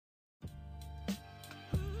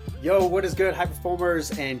Yo, what is good, high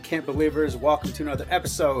performers and can't believers? Welcome to another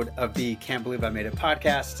episode of the Can't Believe I Made It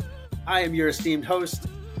podcast. I am your esteemed host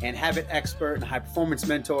and habit expert and high performance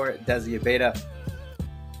mentor, Desi Abeda.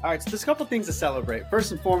 All right, so there's a couple things to celebrate.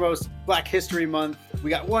 First and foremost, Black History Month.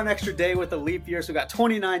 We got one extra day with a leap year, so we got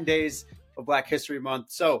 29 days of Black History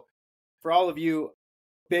Month. So for all of you,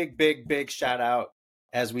 big shout out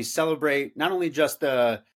as we celebrate not only just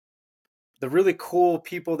the really cool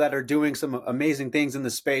people that are doing some amazing things in the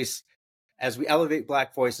space as we elevate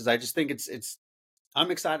Black voices. I just think I'm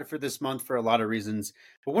excited for this month for a lot of reasons.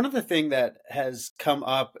 But one of the things that has come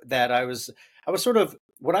up that I was sort of,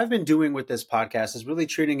 what I've been doing with this podcast is really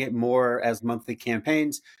treating it more as monthly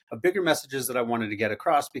campaigns of bigger messages that I wanted to get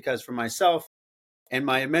across, because for myself and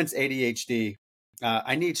my immense ADHD,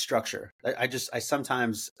 I need structure. I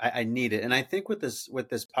sometimes need it. And I think with this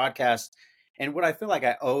podcast, and what I feel like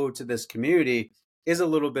I owe to this community is a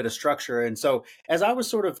little bit of structure. And so as I was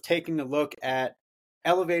sort of taking a look at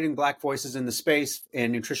elevating Black voices in the space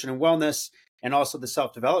in nutrition and wellness, and also the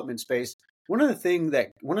self-development space, one of the things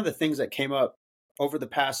that came up over the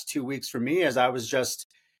past 2 weeks for me, as I was just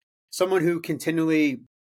someone who continually,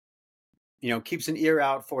 keeps an ear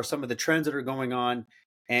out for some of the trends that are going on,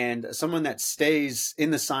 and someone that stays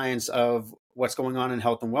in the science of what's going on in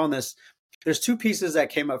health and wellness. There's two pieces that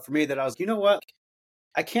came up for me that I was, you know what?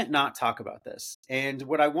 I can't not talk about this. And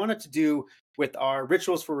what I wanted to do with our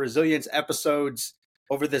Rituals for Resilience episodes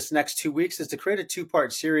over this next 2 weeks is to create a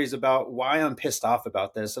 2-part series about why I'm pissed off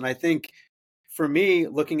about this. And I think for me,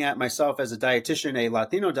 looking at myself as a dietitian, a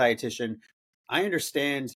Latino dietitian, I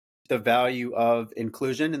understand the value of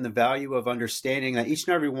inclusion and the value of understanding that each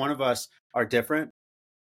and every one of us are different.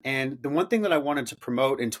 And the one thing that I wanted to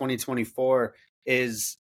promote in 2024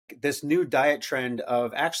 is this new diet trend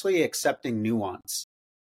of actually accepting nuance.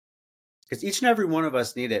 Because each and every one of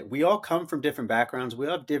us need it. We all come from different backgrounds. We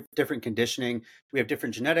all have different conditioning. We have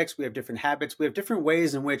different genetics. We have different habits. We have different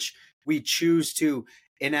ways in which we choose to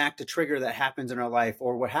enact a trigger that happens in our life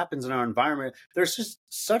or what happens in our environment. There's just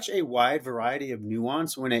such a wide variety of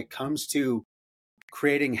nuance when it comes to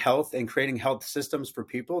creating health and creating health systems for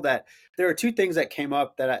people, that there are two things that came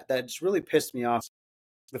up that just really pissed me off.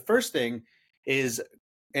 The first thing is,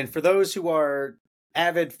 and for those who are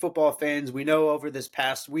avid football fans, we know over this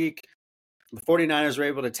past week, the 49ers were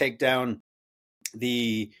able to take down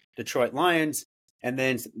the Detroit Lions, and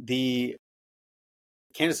then the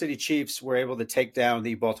Kansas City Chiefs were able to take down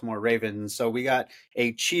the Baltimore Ravens. So we got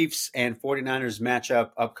a Chiefs and 49ers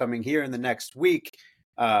matchup upcoming here in the next week,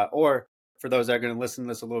 or for those that are going to listen to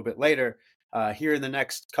this a little bit later, here in the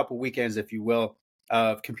next couple weekends, if you will,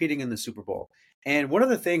 of competing in the Super Bowl. And one of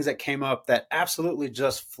the things that came up that absolutely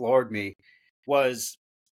just floored me was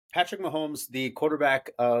Patrick Mahomes, the quarterback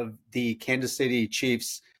of the Kansas City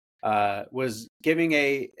Chiefs, was giving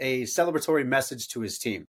a celebratory message to his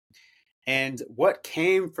team. And what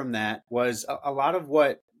came from that was a lot of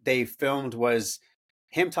what they filmed was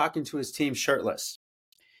him talking to his team shirtless.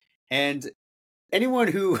 And anyone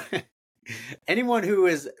who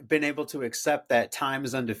has been able to accept that time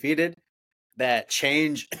is undefeated, that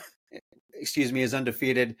change, is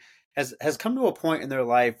undefeated, has come to a point in their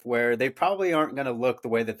life where they probably aren't going to look the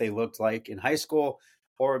way that they looked like in high school.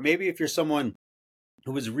 Or maybe if you're someone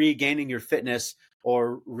who is regaining your fitness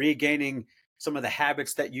or regaining some of the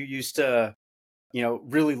habits that you used to,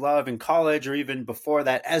 really love in college or even before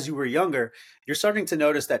that as you were younger, you're starting to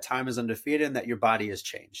notice that time is undefeated and that your body has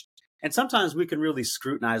changed. And sometimes we can really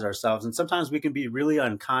scrutinize ourselves, and sometimes we can be really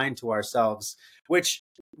unkind to ourselves, which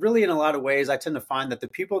really in a lot of ways, I tend to find that the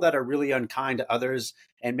people that are really unkind to others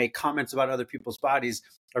and make comments about other people's bodies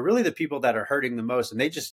are really the people that are hurting the most. And they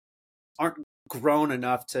just aren't grown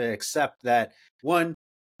enough to accept that, one,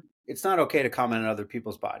 it's not okay to comment on other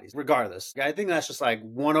people's bodies, regardless. I think that's just like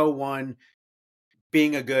 101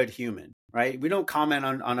 being a good human, right? We don't comment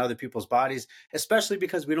on other people's bodies, especially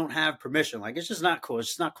because we don't have permission. Like, it's just not cool. It's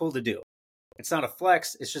just not cool to do. It's not a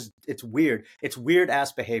flex. It's weird. It's weird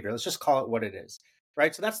ass behavior. Let's just call it what it is,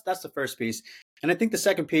 right? So that's the first piece. And I think the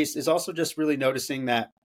second piece is also just really noticing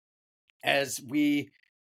that as we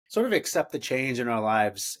sort of accept the change in our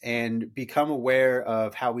lives and become aware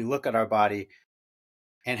of how we look at our body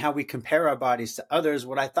and how we compare our bodies to others,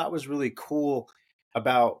 what I thought was really cool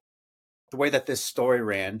about the way that this story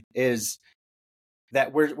ran is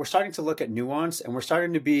that we're starting to look at nuance, and we're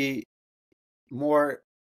starting to be more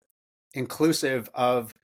inclusive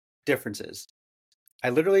of differences.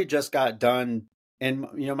 I literally just got done, and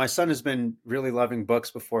my son has been really loving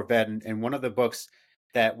books before bed, and one of the books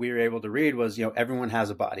that we were able to read was, Everyone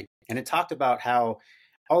Has a Body. And it talked about how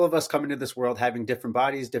all of us come into this world having different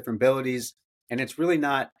bodies, different abilities, and it's really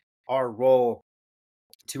not our role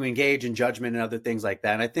to engage in judgment and other things like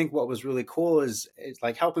that. And I think what was really cool is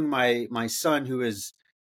like helping my son, who is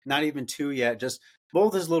not even 2 yet, just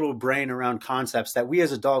mold his little brain around concepts that we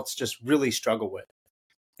as adults just really struggle with.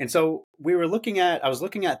 And so I was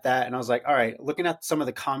looking at that, and I was like, all right, looking at some of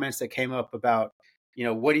the comments that came up about,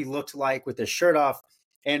 what he looked like with his shirt off.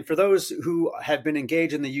 And for those who have been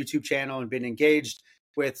engaged in the YouTube channel and been engaged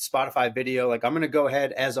with Spotify video, like I'm going to go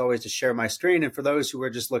ahead as always to share my screen. And for those who are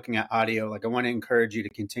just looking at audio, like I want to encourage you to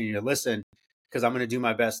continue to listen, because I'm going to do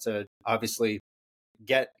my best to obviously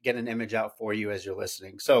get an image out for you as you're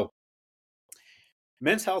listening. So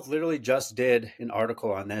Men's Health literally just did an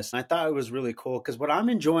article on this, and I thought it was really cool because what I'm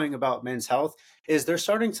enjoying about Men's Health is they're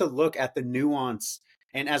starting to look at the nuance.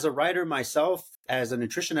 And as a writer myself, as a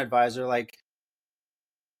nutrition advisor, like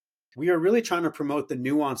we are really trying to promote the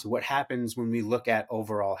nuance of what happens when we look at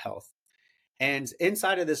overall health. And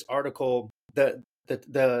inside of this article, the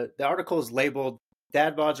article is labeled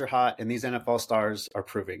 "Dad bods are hot, and these NFL stars are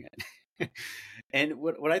proving it." And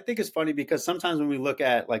what I think is funny, because sometimes when we look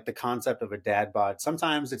at like the concept of a dad bod,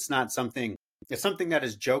 sometimes it's something that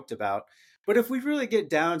is joked about. But if we really get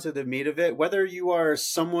down to the meat of it, whether you are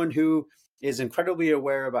someone who is incredibly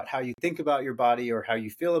aware about how you think about your body or how you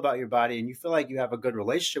feel about your body, and you feel like you have a good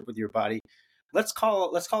relationship with your body, let's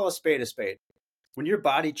call a spade a spade. When your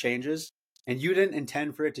body changes and you didn't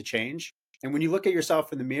intend for it to change, and when you look at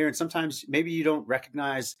yourself in the mirror, and sometimes maybe you don't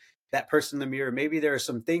recognize that person in the mirror, maybe there are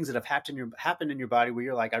some things that have happened in your body where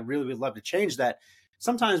you're like, I really would love to change that.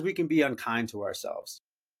 Sometimes we can be unkind to ourselves.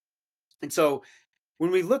 And so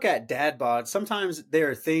when we look at dad bods, sometimes there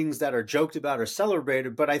are things that are joked about or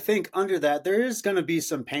celebrated, but I think under that, there is going to be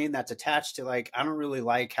some pain that's attached to like, I don't really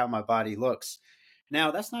like how my body looks. Now,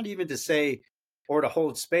 that's not even to say or to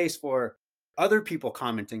hold space for other people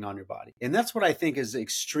commenting on your body. And that's what I think is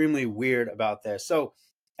extremely weird about this. So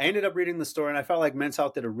I ended up reading the story, and I felt like Men's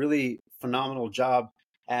Health did a really phenomenal job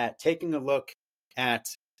at taking a look at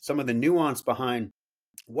some of the nuance behind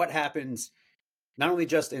what happens, not only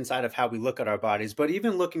just inside of how we look at our bodies, but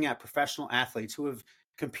even looking at professional athletes who have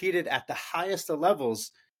competed at the highest of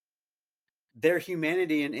levels, their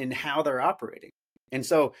humanity and how they're operating. And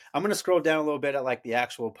so I'm going to scroll down a little bit at like the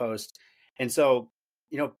actual post. And so,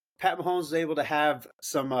 Pat Mahomes was able to have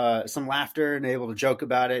some laughter and able to joke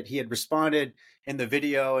about it. He had responded in the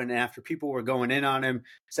video, and after people were going in on him,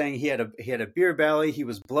 saying he had a beer belly, he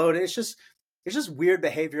was bloated. It's just weird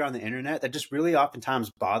behavior on the internet that just really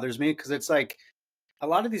oftentimes bothers me, because it's like a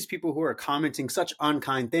lot of these people who are commenting such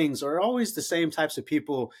unkind things are always the same types of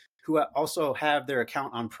people who also have their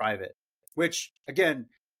account on private, which again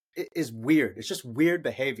is weird. It's just weird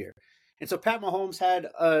behavior. And so Pat Mahomes had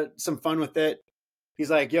some fun with it. He's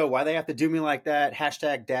like, yo, why they have to do me like that?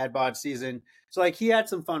 Hashtag dad bod season. So like he had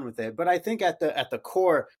some fun with it. But I think at the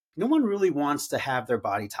core, no one really wants to have their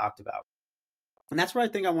body talked about. And that's where I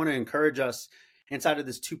think I want to encourage us inside of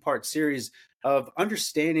this 2-part series of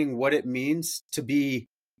understanding what it means to be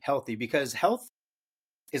healthy, because health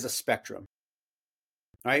is a spectrum,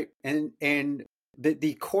 right? And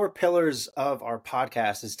the core pillars of our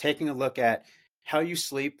podcast is taking a look at how you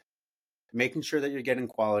sleep, making sure that you're getting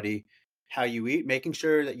quality, how you eat, making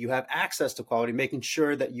sure that you have access to quality, making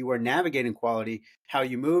sure that you are navigating quality, how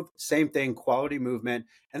you move, same thing, quality movement,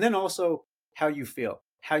 and then also how you feel,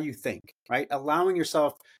 how you think, right? Allowing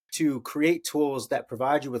yourself to create tools that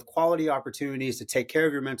provide you with quality opportunities to take care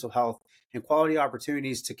of your mental health and quality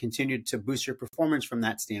opportunities to continue to boost your performance from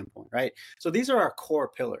that standpoint, right? So these are our core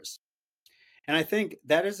pillars. And I think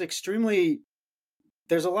that is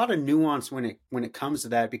there's a lot of nuance when it comes to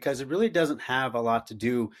that, because it really doesn't have a lot to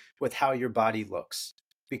do with how your body looks,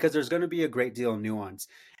 because there's going to be a great deal of nuance.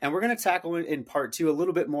 And we're going to tackle in part 2 a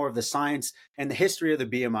little bit more of the science and the history of the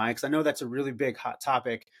BMI, because I know that's a really big hot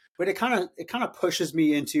topic, but it kind of pushes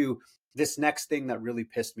me into this next thing that really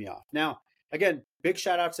pissed me off. Now, again, big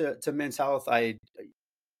shout out to Men's Health.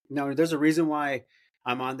 There's a reason why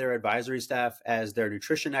I'm on their advisory staff as their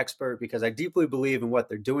nutrition expert, because I deeply believe in what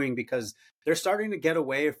they're doing, because they're starting to get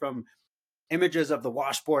away from images of the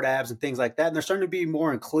washboard abs and things like that. And they're starting to be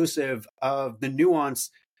more inclusive of the nuance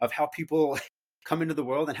of how people come into the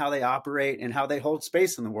world and how they operate and how they hold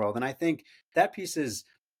space in the world. And I think that piece is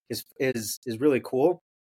really cool.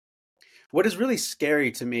 What is really scary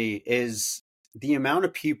to me is the amount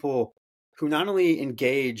of people who not only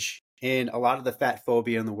engage in a lot of the fat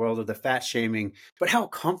phobia in the world, or the fat shaming, but how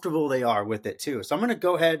comfortable they are with it too. So I'm going to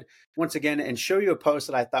go ahead once again and show you a post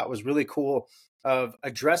that I thought was really cool of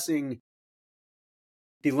addressing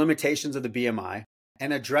the limitations of the BMI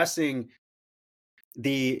and addressing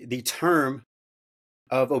the term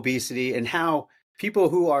of obesity and how people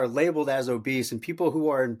who are labeled as obese and people who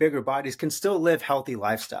are in bigger bodies can still live healthy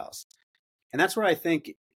lifestyles. And that's where I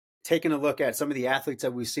think taking a look at some of the athletes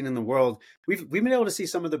that we've seen in the world, we've been able to see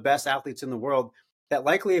some of the best athletes in the world that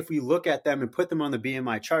likely if we look at them and put them on the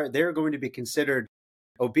BMI chart, they're going to be considered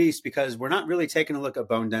obese because we're not really taking a look at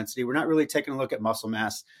bone density. We're not really taking a look at muscle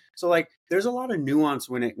mass. So like there's a lot of nuance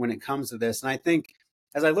when it comes to this. And I think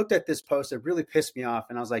as I looked at this post, it really pissed me off.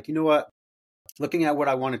 And I was like, you know what? Looking at what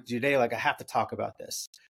I wanted to do today, like I have to talk about this.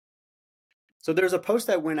 So there's a post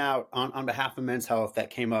that went out on behalf of Men's Health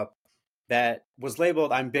that came up that was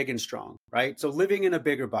labeled, I'm big and strong, right? So living in a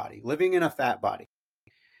bigger body, living in a fat body.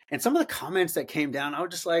 And some of the comments that came down, I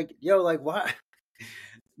was just like, yo, like what?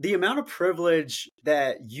 The amount of privilege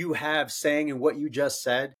that you have saying and what you just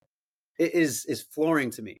said is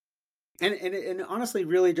flooring to me. And it honestly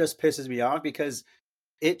really just pisses me off because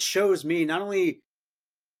it shows me not only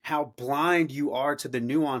how blind you are to the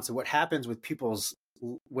nuance of what happens with people's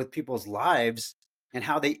lives and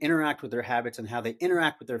how they interact with their habits and how they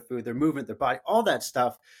interact with their food, their movement, their body, all that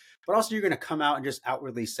stuff. But also you're going to come out and just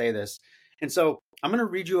outwardly say this. And so I'm going to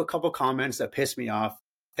read you a couple comments that pissed me off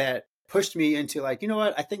that pushed me into like, you know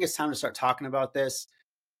what? I think it's time to start talking about this.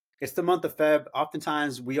 It's the month of Feb.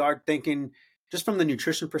 Oftentimes we are thinking just from the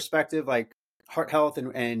nutrition perspective, like heart health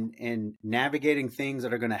and navigating things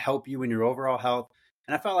that are going to help you in your overall health.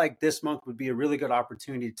 And I felt like this month would be a really good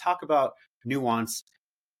opportunity to talk about nuance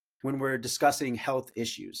when we're discussing health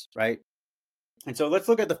issues, right? And so let's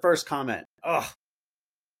look at the first comment. Oh,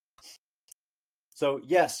 so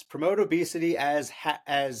yes, promote obesity as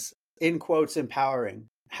in quotes empowering.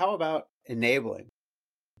 How about enabling?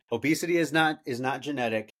 Obesity is not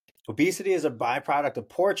genetic. Obesity is a byproduct of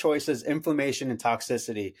poor choices, inflammation, and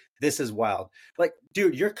toxicity. This is wild. Like,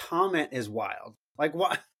 dude, your comment is wild. Like,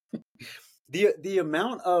 what? The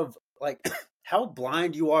amount of like how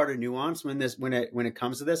blind you are to nuance when it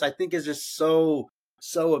comes to this, I think is just so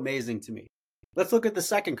amazing to me. Let's look at the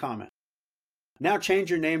second comment. Now change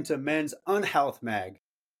your name to Men's Unhealth Mag.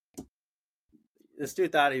 This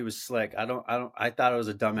dude thought he was slick. I thought it was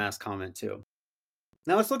a dumbass comment too.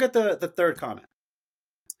 Now let's look at the third comment.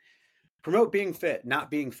 Promote being fit,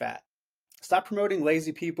 not being fat. Stop promoting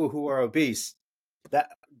lazy people who are obese.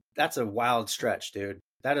 That's a wild stretch, dude.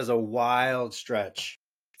 That is a wild stretch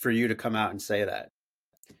for you to come out and say that.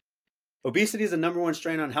 Obesity is the number one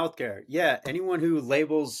strain on healthcare. Yeah, anyone who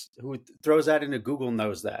throws that into Google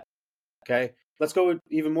knows that. Okay, let's go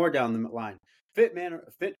even more down the line. Fit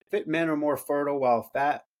men are more fertile, while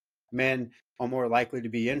fat men are more likely to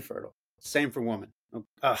be infertile. Same for women.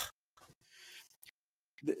 Ugh.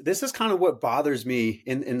 This is kind of what bothers me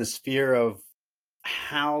in the sphere of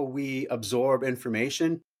how we absorb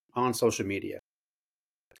information on social media.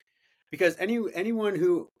 Because anyone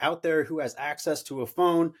who out there who has access to a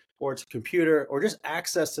phone or to a computer or just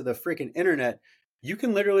access to the freaking internet, you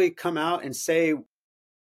can literally come out and say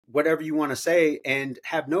whatever you want to say and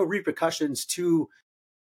have no repercussions to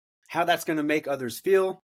how that's going to make others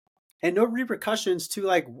feel and no repercussions to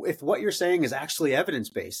like if what you're saying is actually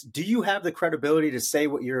evidence-based. Do you have the credibility to say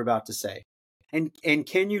what you're about to say? And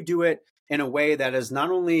can you do it in a way that is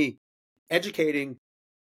not only educating,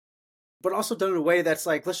 but also done in a way that's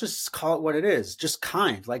like, let's just call it what it is, just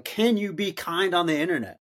kind. Like, can you be kind on the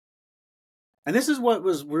internet? And this is what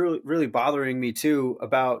was really, really bothering me too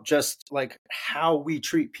about just like how we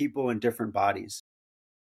treat people in different bodies.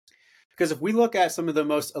 Because if we look at some of the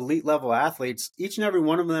most elite level athletes, each and every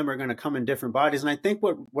one of them are going to come in different bodies. And I think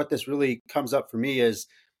what this really comes up for me is,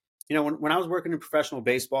 you know, when I was working in professional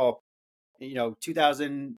baseball, you know,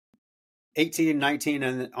 2018, 19,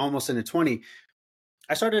 and almost into 20,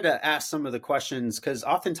 I started to ask some of the questions because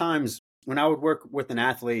oftentimes when I would work with an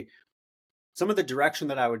athlete, some of the direction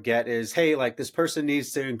that I would get is, hey, like this person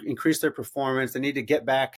needs to increase their performance. They need to get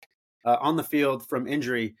back on the field from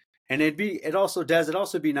injury. And it'd also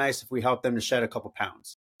be nice if we help them to shed a couple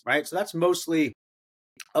pounds, right? So that's mostly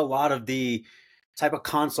a lot of the type of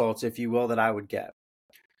consults, if you will, that I would get.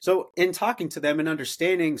 So in talking to them and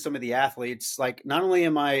understanding some of the athletes, like not only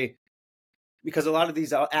am I, because a lot of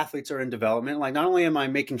these athletes are in development, like not only am I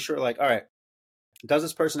making sure like, all right, does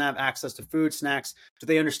this person have access to food, snacks? Do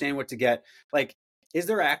they understand what to get? Like, is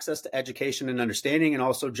there access to education and understanding and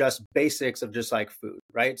also just basics of just like food,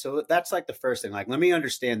 right? So that's like the first thing, like, let me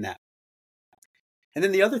understand that. And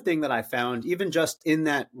then the other thing that I found, even just in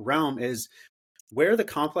that realm, is where the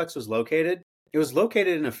complex was located. It was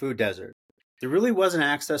located in a food desert. There really wasn't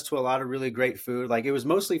access to a lot of really great food. Like it was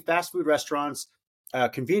mostly fast food restaurants,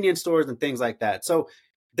 convenience stores and things like that. So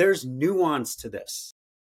there's nuance to this.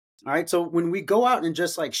 All right. So when we go out and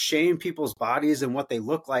just like shame people's bodies and what they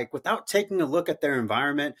look like without taking a look at their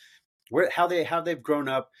environment, how they've grown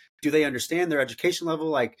up. Do they understand their education level?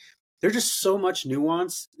 Like, there's just so much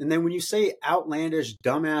nuance. And then when you say outlandish,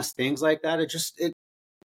 dumbass things like that, it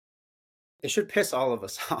should piss all of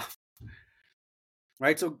us off,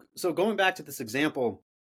 right? So going back to this example,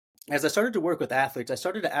 as I started to work with athletes, I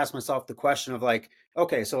started to ask myself the question of like,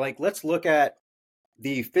 okay, so like, let's look at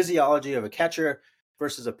the physiology of a catcher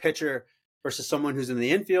versus a pitcher versus someone who's in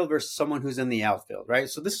the infield versus someone who's in the outfield, right?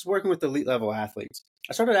 So this is working with elite level athletes.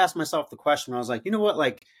 I started to ask myself the question, I was like, you know what,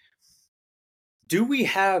 like, do we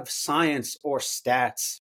have science or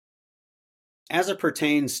stats as it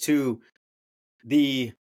pertains to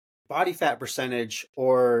the body fat percentage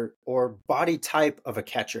or body type of a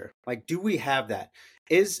catcher? Like, do we have that?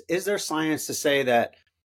 Is there science to say that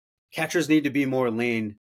catchers need to be more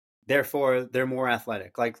lean, therefore they're more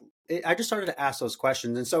athletic? Like, I just started to ask those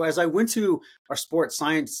questions. And so as I went to our sports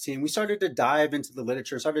science team, we started to dive into the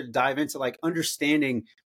literature, started to dive into like understanding,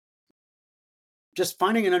 just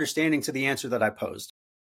finding an understanding to the answer that I posed.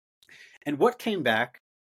 And what came back,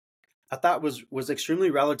 I thought was extremely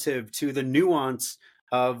relative to the nuance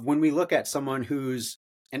of when we look at someone who's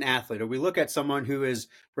an athlete, or we look at someone who is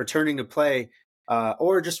returning to play,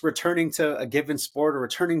 or just returning to a given sport, or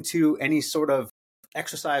returning to any sort of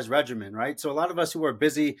exercise regimen, right? So a lot of us who are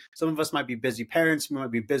busy, some of us might be busy parents, we might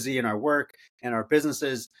be busy in our work and our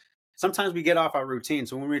businesses. Sometimes we get off our routine.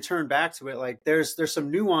 So when we return back to it, like there's some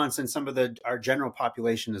nuance in some of our general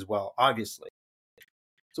population as well, obviously.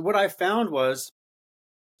 So what I found was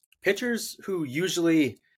pitchers who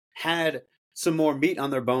usually had some more meat on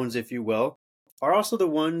their bones, if you will, are also the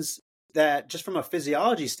ones that, just from a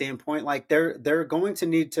physiology standpoint, like they're going to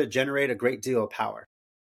need to generate a great deal of power.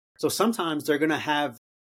 So sometimes they're going to have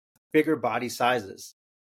bigger body sizes.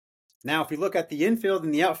 Now, if you look at the infield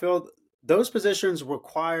and the outfield, those positions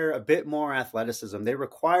require a bit more athleticism. They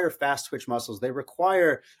require fast twitch muscles. They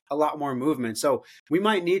require a lot more movement. So we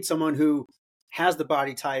might need someone who has the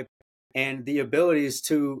body type and the abilities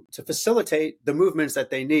to facilitate the movements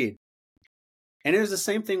that they need. And it was the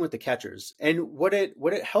same thing with the catchers. And what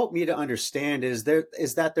it helped me to understand is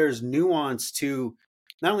that there's nuance to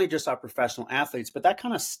not only just our professional athletes, but that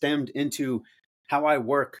kind of stemmed into how I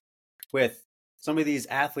work with some of these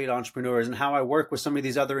athlete entrepreneurs and how I work with some of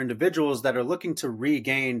these other individuals that are looking to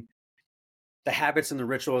regain the habits and the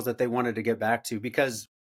rituals that they wanted to get back to. Because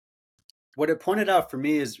what it pointed out for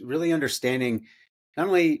me is really understanding, not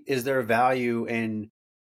only is there a value in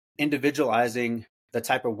individualizing the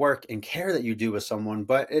type of work and care that you do with someone,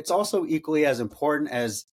 but it's also equally as important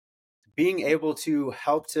as being able to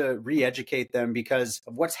help to re-educate them because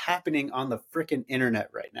of what's happening on the freaking internet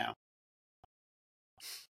right now.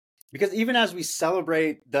 Because even as we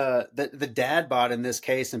celebrate the dad bod in this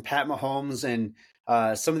case, and Pat Mahomes and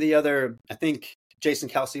some of the other, I think Jason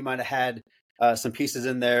Kelsey might have had some pieces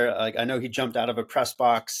in there. Like, I know he jumped out of a press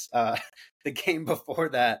box the game before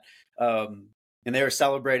that, and they were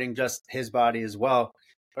celebrating just his body as well.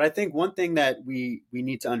 But I think one thing that we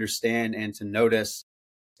need to understand and to notice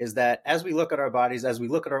is that as we look at our bodies, as we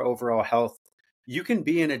look at our overall health, you can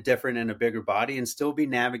be in a different and a bigger body and still be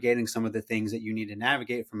navigating some of the things that you need to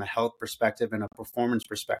navigate from a health perspective and a performance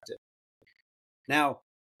perspective. Now,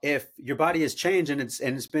 if your body has changed and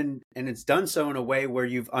it's done so in a way where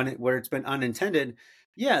where it's been unintended,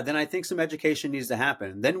 yeah, then I think some education needs to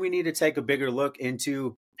happen. Then we need to take a bigger look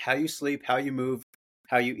into how you sleep, how you move,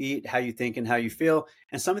 how you eat, how you think, and how you feel,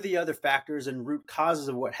 and some of the other factors and root causes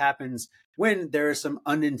of what happens when there are some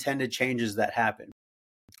unintended changes that happen.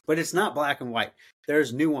 But it's not black and white.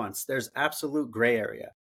 There's nuance. There's absolute gray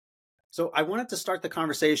area. So I wanted to start the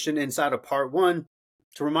conversation inside of part one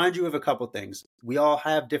to remind you of a couple things. We all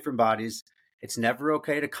have different bodies. It's never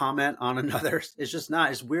okay to comment on another. It's just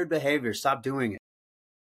not. It's weird behavior. Stop doing it.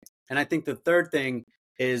 And I think the third thing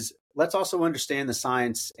is, let's also understand the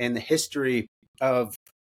science and the history of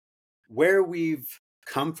where we've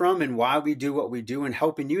come from and why we do what we do, and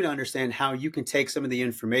helping you to understand how you can take some of the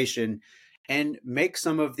information and make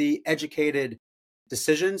some of the educated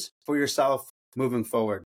decisions for yourself moving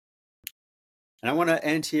forward. And I want to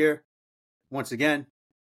end here once again.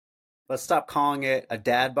 Let's stop calling it a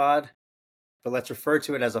dad bod, but let's refer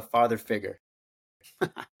to it as a father figure.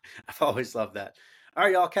 I've always loved that. All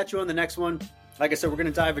right, y'all, catch you on the next one. Like I said, we're going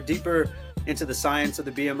to dive deeper into the science of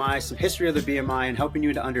the BMI, some history of the BMI, and helping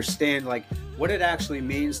you to understand like what it actually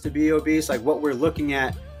means to be obese, like what we're looking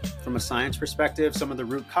at from a science perspective, some of the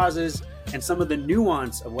root causes, and some of the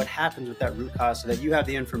nuance of what happens with that root cause, so that you have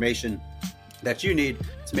the information that you need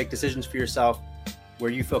to make decisions for yourself where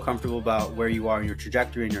you feel comfortable about where you are in your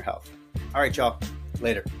trajectory and your health. All right, y'all,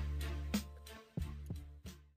 later.